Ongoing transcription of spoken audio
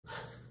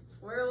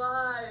We're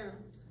live.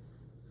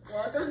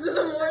 Welcome to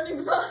the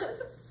Morning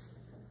Buzz.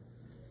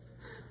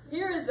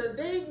 Here is the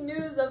big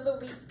news of the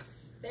week.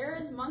 There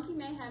is monkey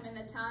mayhem in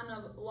the town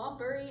of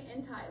Lopburi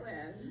in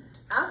Thailand.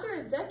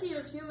 After a decade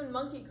of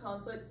human-monkey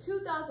conflict,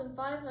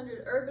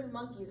 2,500 urban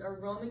monkeys are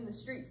roaming the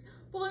streets,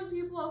 pulling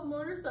people off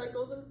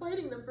motorcycles and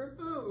fighting them for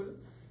food.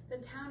 The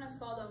town is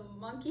called a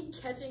monkey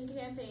catching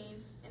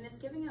campaign, and it's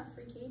giving out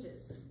free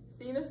cages.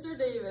 See Mr.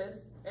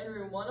 Davis in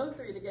room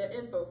 103 to get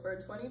info for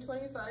a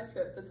 2025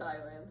 trip to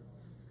Thailand.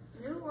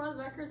 New world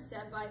record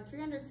set by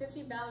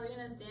 350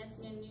 ballerinas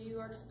dancing in New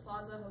York's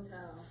Plaza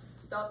Hotel.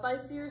 Stop by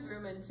Sears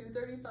room in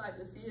 235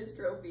 to see his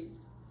trophy.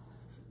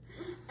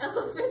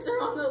 Elephants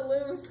are on the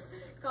loose,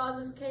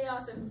 causes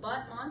chaos in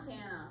Butte,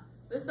 Montana.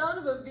 The sound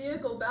of a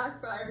vehicle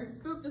backfiring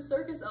spooked a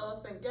circus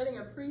elephant getting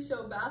a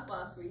pre-show bath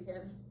last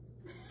weekend.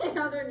 In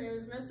other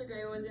news, Mr.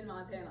 Gray was in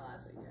Montana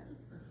last weekend.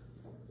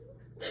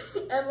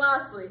 And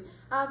lastly,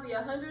 happy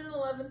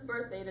 111th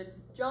birthday to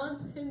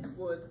John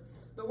Tinswood,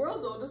 the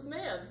world's oldest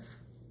man.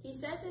 He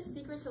says his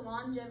secret to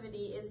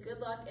longevity is good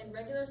luck and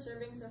regular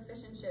servings of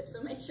fish and chips,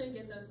 so make sure you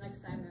get those next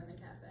time you're in the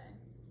cafe.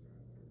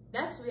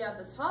 Next, we have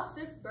the top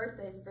 6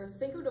 birthdays for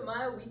Cinco de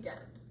Mayo weekend.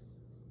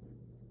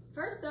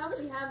 First up,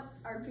 we have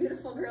our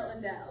beautiful girl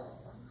Adele.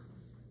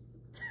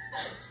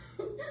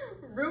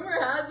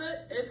 Rumor has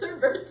it, it's her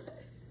birthday.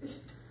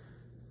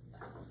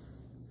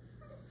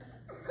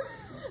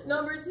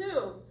 Number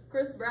 2,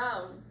 Chris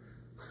Brown.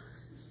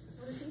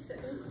 What does he say?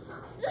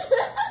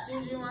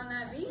 Juju on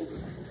that beat?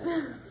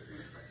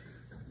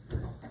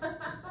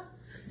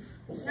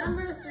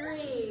 Number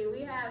 3,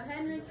 we have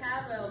Henry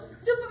Cavill.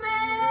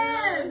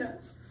 Superman!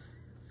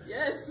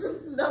 Yes.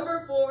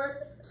 Number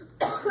 4.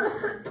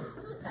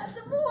 That's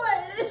a boy!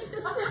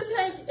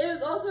 Hank, it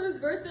is also his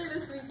birthday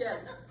this weekend.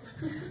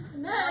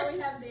 Now we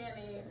have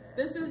Danny.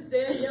 This is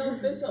Danielle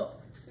Official.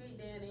 Sweet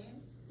Danny.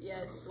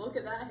 Yes, look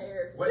at that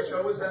hair. What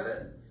show was that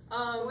in?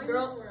 Boy Meets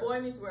World.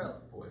 Boy Meets World.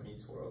 Boy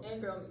Meets World.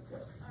 And Girl Meets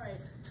World.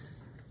 Alright.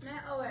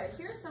 Now,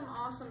 here's some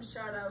awesome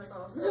shout-outs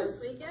also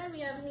this weekend. We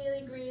have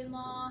Haley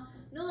Greenlaw,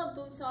 Nuala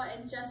Bouta,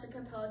 and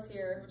Jessica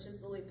Pelletier, which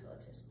is Lily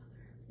Pelletier's mother.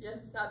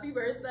 Yes, happy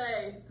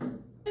birthday.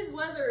 This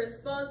weather is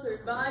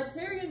sponsored by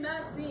Terry and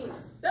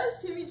Maxine's,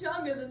 best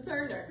chimichangas in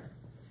Turner.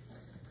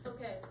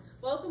 Okay,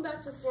 welcome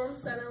back to Swarm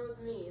Center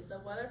with me. The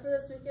weather for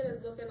this weekend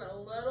is looking a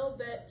little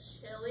bit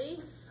chilly,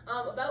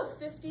 about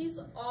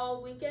 50s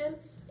all weekend,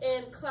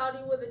 and cloudy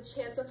with a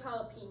chance of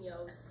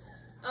jalapenos.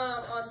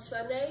 On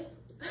Sunday,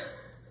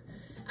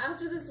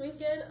 after this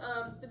weekend,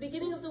 the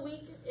beginning of the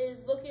week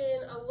is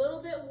looking a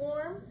little bit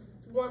warm.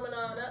 It's warming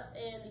on up,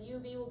 and the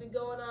UV will be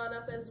going on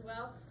up as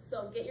well,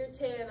 so get your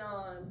tan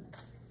on.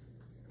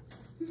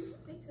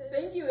 Thanks, Iz.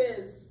 Thank you,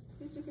 Iz.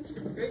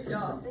 Great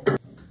job.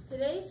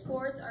 Today's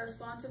sports are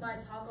sponsored by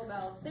Taco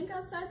Bell. Think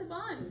outside the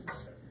bun.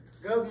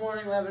 Good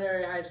morning, Leaven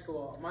Area High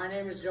School. My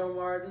name is Joe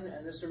Martin,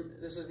 and this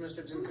is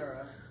Mr.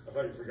 Gentera. I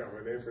thought you forgot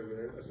my name for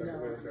a second. No.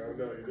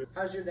 No, you didn't.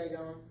 How's your day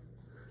going?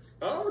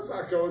 Oh, it's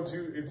not going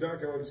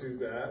too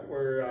bad.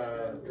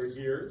 We're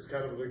here. It's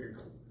kind of like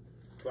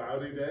a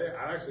cloudy day.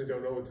 I actually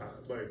don't know what time.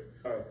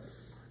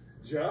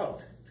 Joe.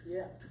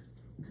 Yeah.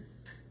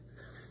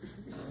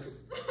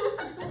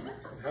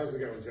 How's it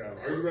going, Joe?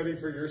 Are you ready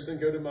for your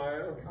Cinco de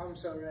Mayo? I'm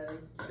so ready.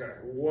 Okay.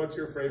 What's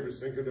your favorite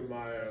Cinco de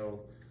Mayo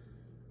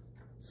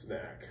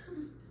snack?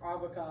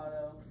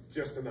 Avocado.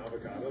 Just an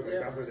avocado, like Yeah.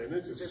 nothing in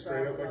it, just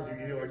straight up like you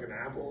eat avocado. it like an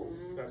apple.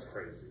 Mhm. That's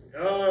crazy.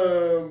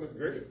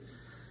 Great.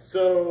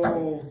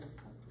 So,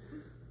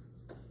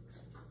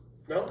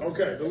 no,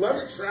 okay. The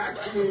Levitt track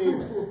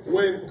team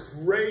went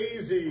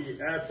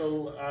crazy at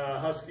the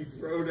Husky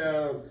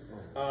Throwdown,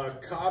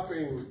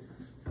 copping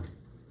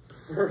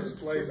first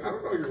place. I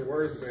don't know your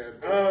words,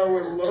 man.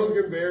 With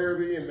Logan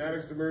Barabee and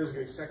Maddox Demers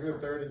getting second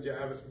and third in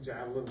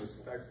javelin,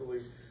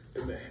 respectfully,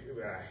 and the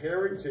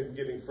Harrington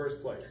getting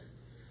first place.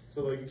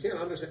 So like you can't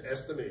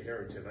underestimate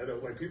Harrington. I know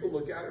like people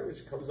look at her when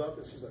she comes up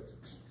and she's like,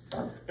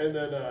 and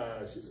then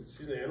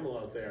she's an animal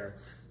out there.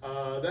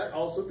 That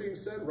also being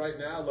said, right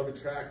now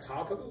Levitt track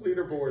top of the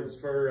leaderboards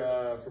for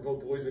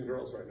both boys and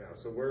girls right now.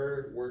 So we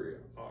are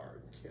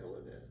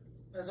killing it.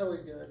 That's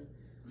always good.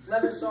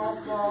 Levitt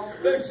softball.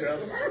 Thanks, Joe.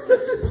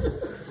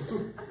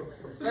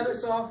 Levitt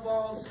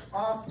softball's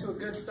off to a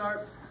good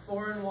start,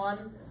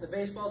 4-1. The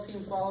baseball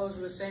team follows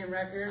with the same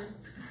record.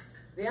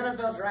 The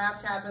NFL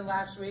draft happened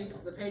last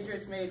week. The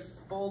Patriots made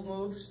bold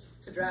moves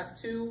to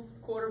draft 2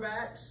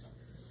 quarterbacks.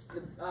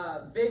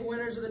 The big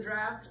winners of the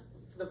draft,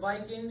 the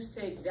Vikings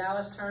take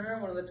Dallas Turner,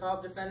 one of the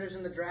top defenders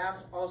in the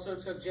draft, also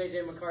took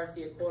J.J.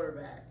 McCarthy at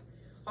quarterback.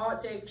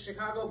 Hot take,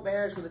 Chicago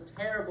Bears with a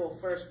terrible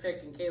first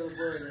pick in Caleb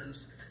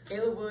Williams.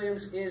 Caleb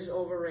Williams is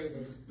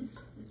overrated.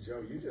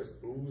 Joe, you just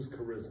ooze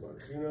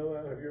charisma. Do you know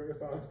that? Have you ever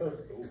thought about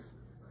it?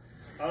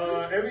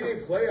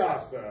 NBA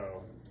playoffs,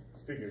 though.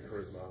 Speaking of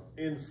charisma,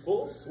 in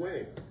full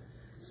swing.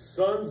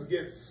 Suns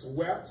get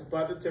swept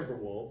by the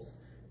Timberwolves,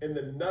 and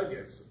the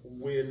Nuggets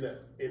win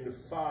in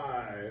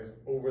 5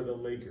 over the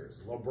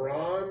Lakers.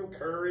 LeBron,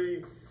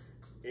 Curry,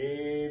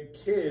 And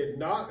kid,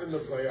 not in the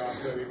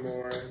playoffs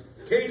anymore.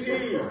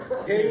 KD.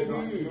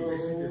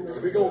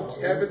 Big old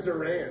Kevin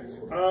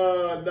Durant.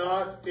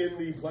 Not in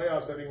the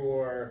playoffs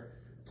anymore.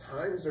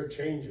 Times are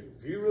changing.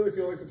 Do you really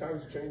feel like the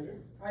times are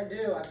changing? I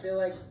do. I feel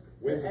like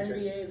Wins the and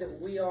NBA that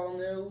we all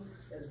knew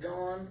is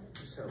gone.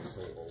 You sound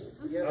so old.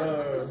 Yeah.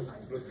 The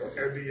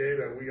NBA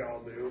that we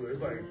all knew.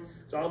 There's like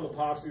John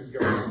Lepovsky's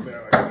going up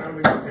there, like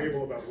pounding the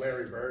table about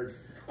Larry Bird.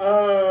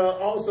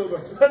 Also, the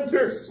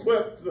Thunder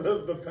swept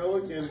the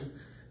Pelicans,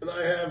 and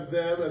I have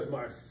them as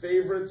my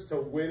favorites to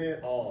win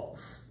it all.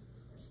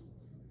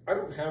 I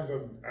don't have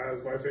them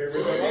as my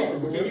favorite at all.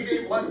 Can you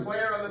name one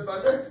player on the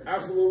Thunder?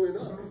 Absolutely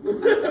not.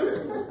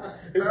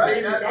 Is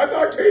Right, KD, I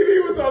thought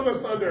KD was on the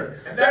Thunder.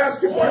 And that's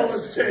Basketball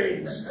sports. has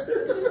changed.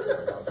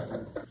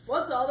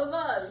 What's all the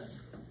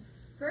buzz?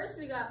 First,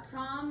 we got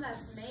prom.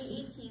 That's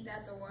May 18th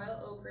at the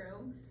Royal Oak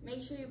Room.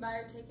 Make sure you buy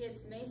your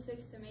tickets May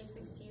 6th to May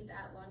 16th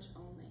at lunch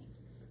only.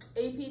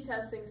 AP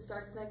testing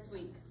starts next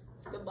week.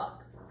 Good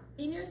luck.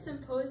 Senior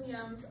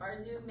symposiums are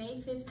due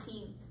May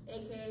 15th,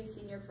 aka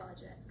senior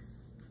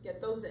projects. Get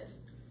those in.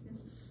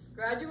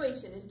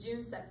 Graduation is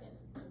June 2nd.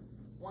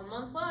 1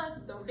 month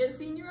left. Don't get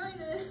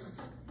senioritis.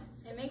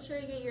 And make sure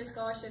you get your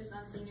scholarships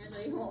on seniors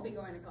or you won't be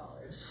going to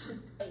college.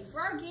 Okay,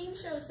 for our game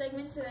show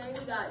segment today,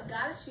 we got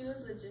Gotta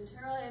Choose with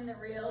Gentera and the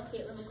real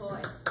Caitlin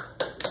McCoy.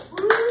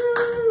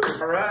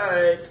 All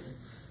right.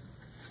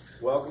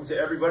 Welcome to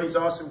everybody's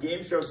awesome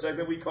game show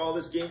segment. We call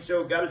this game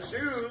show Gotta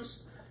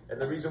Choose. And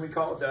the reason we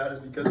call it that is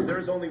because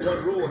there's only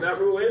one rule, and that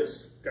rule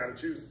is Gotta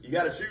choose. you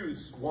gotta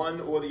choose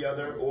one or the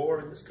other, or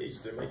in this case,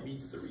 there might be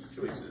 3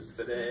 choices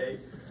today.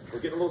 We're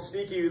getting a little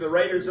sneaky with the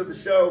writers of the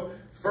show.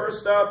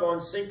 First up on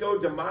Cinco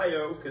de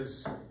Mayo,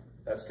 because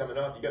that's coming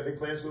up. You got big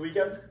plans for the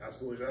weekend?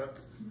 Absolutely not.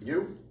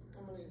 You?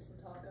 I'm gonna eat some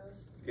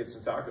tacos. Get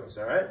some tacos,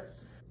 all right?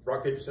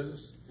 Rock, paper,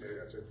 scissors. Yeah, I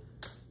got you.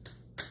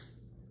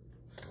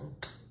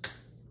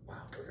 Wow.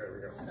 Okay, here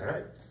we go. All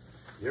right.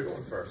 You're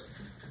going first.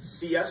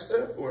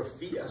 Siesta or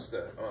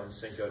fiesta on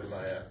Cinco de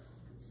Mayo?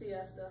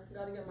 Siesta.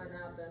 Gotta get my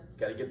nap in.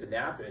 Got to get the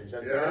nap in, Yeah,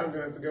 Gentera. I'm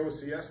gonna have to go with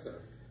siesta.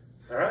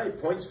 All right,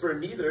 points for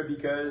neither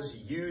because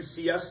you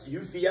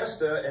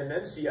fiesta and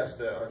then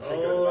siesta on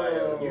Cinco de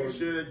Mayo. Oh. You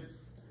should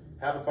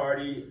have a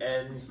party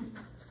and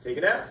take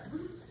a nap.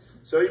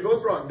 So you're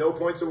both wrong. No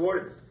points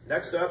awarded.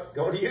 Next up,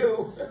 going to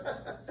you.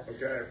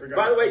 Okay, I forgot.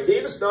 By the way,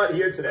 Davis not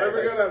here today. I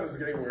forgot how this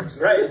game works.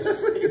 Right?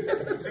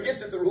 Forget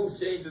that the rules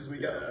change as we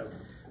go.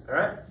 Yeah. All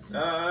right.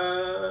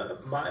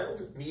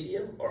 Mild,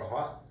 medium, or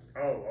hot?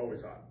 Oh,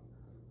 always hot.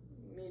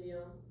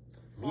 Medium.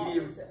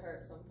 Medium. Makes it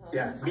hurt sometimes.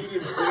 Yeah,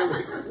 medium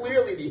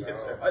clearly the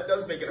answer. It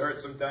does make it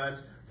hurt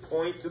sometimes.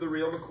 Point to the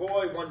real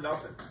McCoy, 1-0.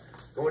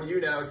 Going to you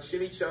now,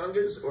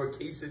 chimichangas or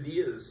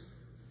quesadillas?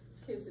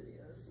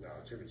 Quesadillas. No,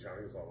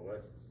 chimichangas all the way.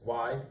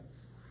 Why?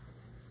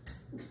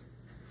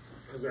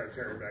 Because they're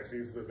tearing back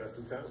seats to the best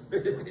in town.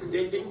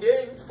 Ding, ding,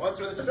 ding.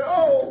 Sponsor of the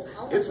show.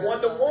 I'll It's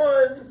mess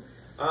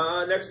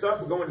 1-1. Next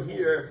up, we're going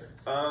here.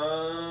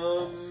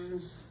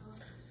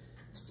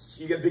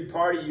 You get a big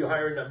party, you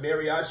hiring a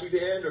mariachi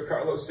band or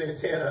Carlos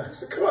Santana?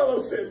 It's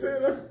Carlos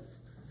Santana.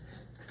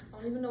 I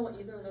don't even know what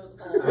either of those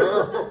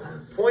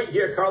are. Point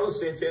here, Carlos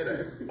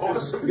Santana.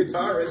 Awesome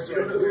guitarist. You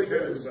don't know who he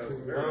is.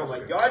 Oh my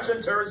God,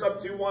 Gentera's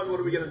up 2-1. What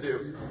are we going to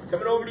do?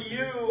 Coming over to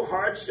you,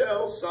 hard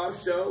shell,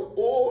 soft shell,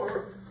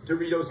 or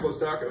Doritos Los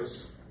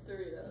Tacos?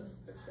 Doritos,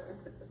 for sure.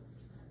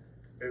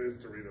 It is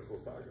Doritos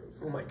Los Tacos.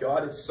 Oh my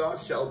God, it's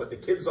soft shell, but the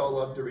kids all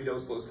love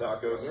Doritos Los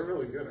Tacos. They're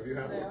really good. Have you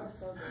had They one? are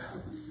so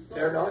good.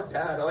 They're not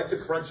bad. I like to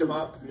crunch them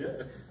up.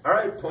 Yeah. All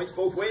right, points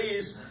both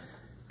ways.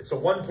 It's a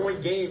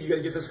 1-point game. You got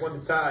to get this one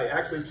to tie.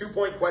 Actually,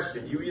 2-point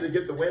question. You either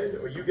get the win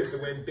or you get the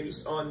win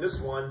based on this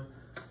one.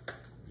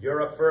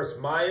 You're up first.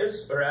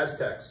 Mayas or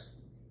Aztecs?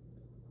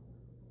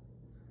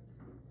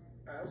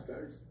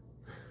 Aztecs.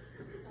 I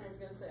was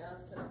gonna say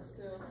Aztecs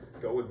too.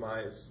 Go with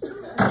Mayas.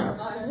 Okay.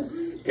 Mayas.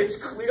 It's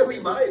clearly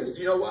Mayas. Do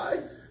you know why?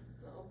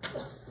 No.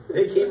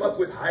 They came up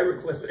with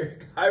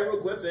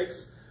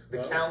hieroglyphics, the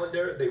Oh.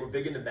 calendar. They were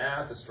big into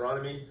math,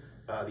 astronomy.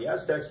 The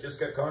Aztecs just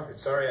got conquered.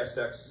 Sorry,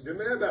 Aztecs. Didn't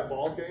they have that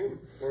ball game?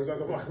 Or was that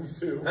the Lions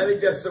too? I think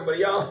that's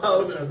somebody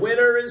else.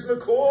 Winner is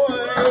McCoy.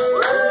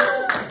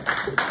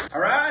 All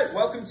right,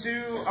 welcome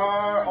to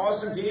our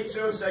awesome game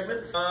show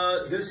segment.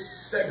 This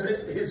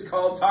segment is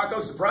called Taco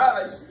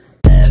Surprise.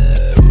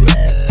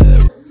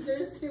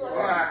 There's 2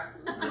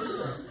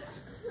 others.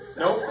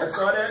 Nope, that's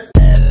not it.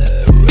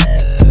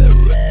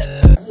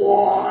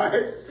 What?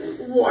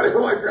 What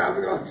am I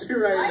grabbing onto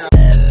right now?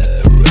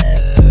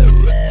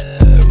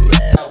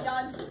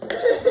 Done.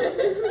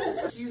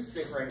 Cheese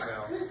stick right now.